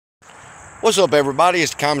What's up, everybody?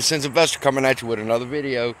 It's the Common Sense Investor coming at you with another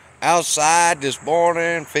video. Outside this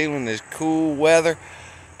morning, feeling this cool weather,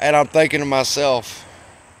 and I'm thinking to myself,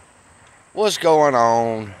 what's going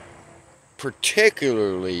on,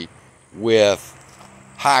 particularly with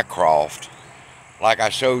Highcroft? Like I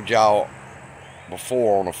showed y'all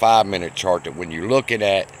before on a 5-minute chart, that when you're looking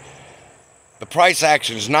at the price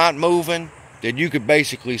action is not moving, then you could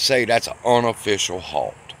basically say that's an unofficial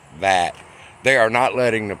halt, that they are not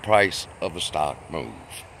letting the price of the stock move.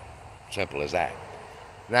 Simple as that.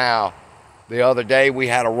 Now, the other day we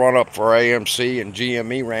had a run up for AMC, and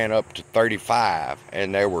GME ran up to 35,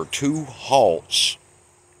 and there were two halts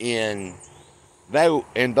in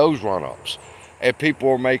those run-ups. And people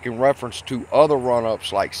were making reference to other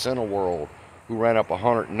run-ups like Cineworld, who ran up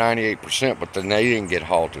 198%, but then they didn't get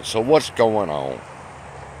halted. So what's going on?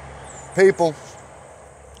 People,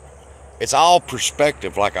 it's all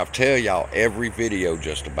perspective, like I tell y'all every video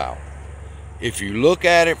just about. If you look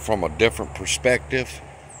at it from a different perspective,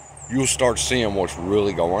 you'll start seeing what's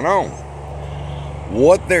really going on.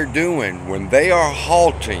 What they're doing when they are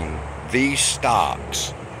halting these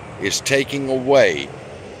stocks is taking away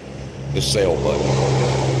the sell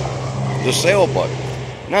button. The sell button,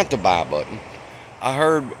 not the buy button. I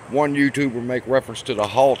heard one YouTuber make reference to the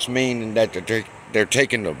halts meaning that they're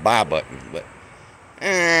taking the buy button, but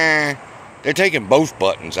they're taking both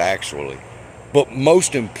buttons actually. But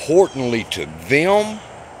most importantly to them,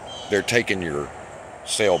 they're taking your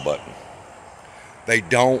sell button. They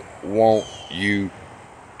don't want you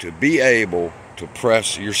to be able to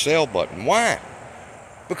press your sell button. Why?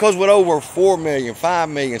 Because with over 4 million, 5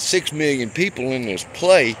 million, 6 million people in this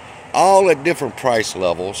play, all at different price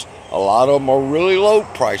levels, a lot of them are really low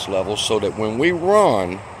price levels, so that when we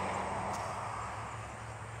run,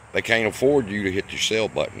 they can't afford you to hit your sell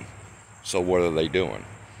button. So what are they doing?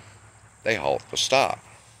 They halt the stock.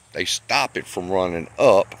 They stop it from running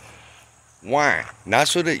up. Why? Not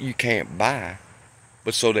so that you can't buy,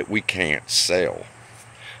 but so that we can't sell.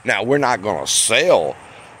 Now, we're not going to sell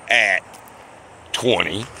at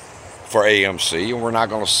 20 for AMC, and we're not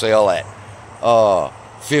going to sell at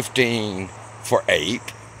 15 for 8.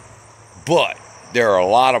 But there are a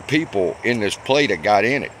lot of people in this play that got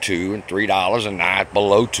in at $2 and $3 and not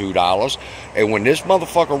below $2. And when this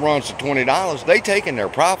motherfucker runs to $20, they taking their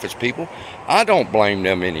profits, people. I don't blame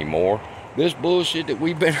them anymore. This bullshit that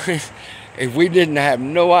we've been in, if we didn't have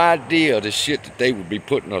no idea the shit that they would be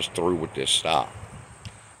putting us through with this stock.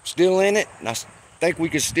 Still in it, and I think we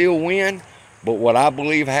could still win. But what I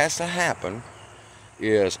believe has to happen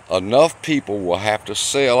is enough people will have to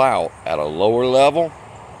sell out at a lower level,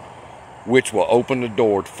 which will open the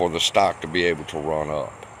door for the stock to be able to run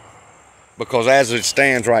up. Because as it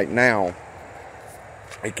stands right now,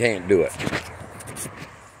 it can't do it.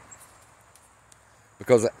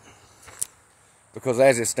 Because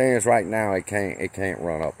as it stands right now, it can't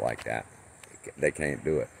run up like that. They can't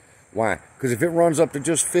do it. Why? Because if it runs up to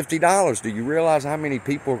just $50, do you realize how many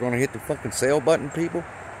people are going to hit the fucking sell button, people?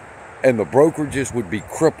 And the brokerages would be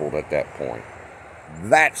crippled at that point.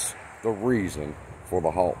 That's the reason for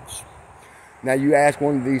the halts. Now you ask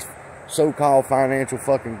one of these so-called financial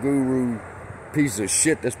fucking guru pieces of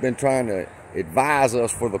shit that's been trying to advise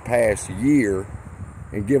us for the past year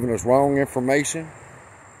and giving us wrong information.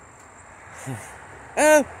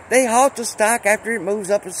 Oh, they halt the stock after it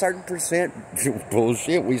moves up a certain percent.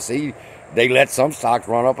 Bullshit. We see they let some stocks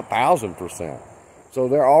run up 1,000%. So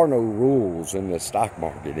there are no rules in the stock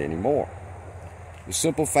market anymore. The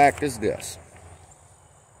simple fact is this: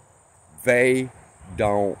 they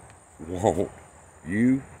don't want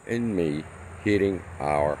you and me hitting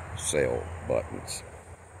our sell buttons.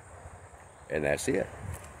 And that's it.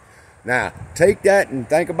 Now, take that and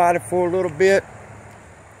think about it for a little bit,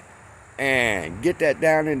 and get that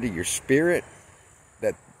down into your spirit,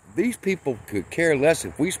 that these people could care less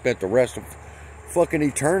if we spent the rest of fucking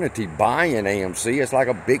eternity buying AMC. It's like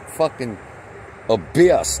a big fucking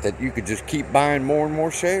abyss that you could just keep buying more and more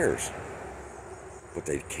shares. But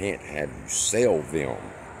they can't have you sell them.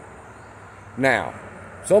 Now,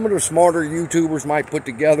 some of the smarter YouTubers might put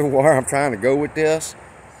together where I'm trying to go with this.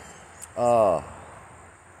 I'll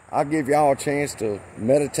give y'all a chance to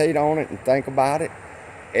meditate on it and think about it.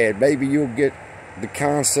 And maybe you'll get the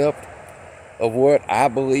concept of what I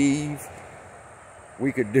believe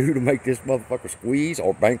we could do to make this motherfucker squeeze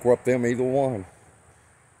or bankrupt them, either one.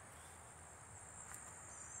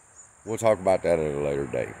 We'll talk about that at a later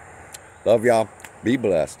date. Love y'all. Be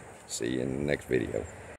blessed. See you in the next video.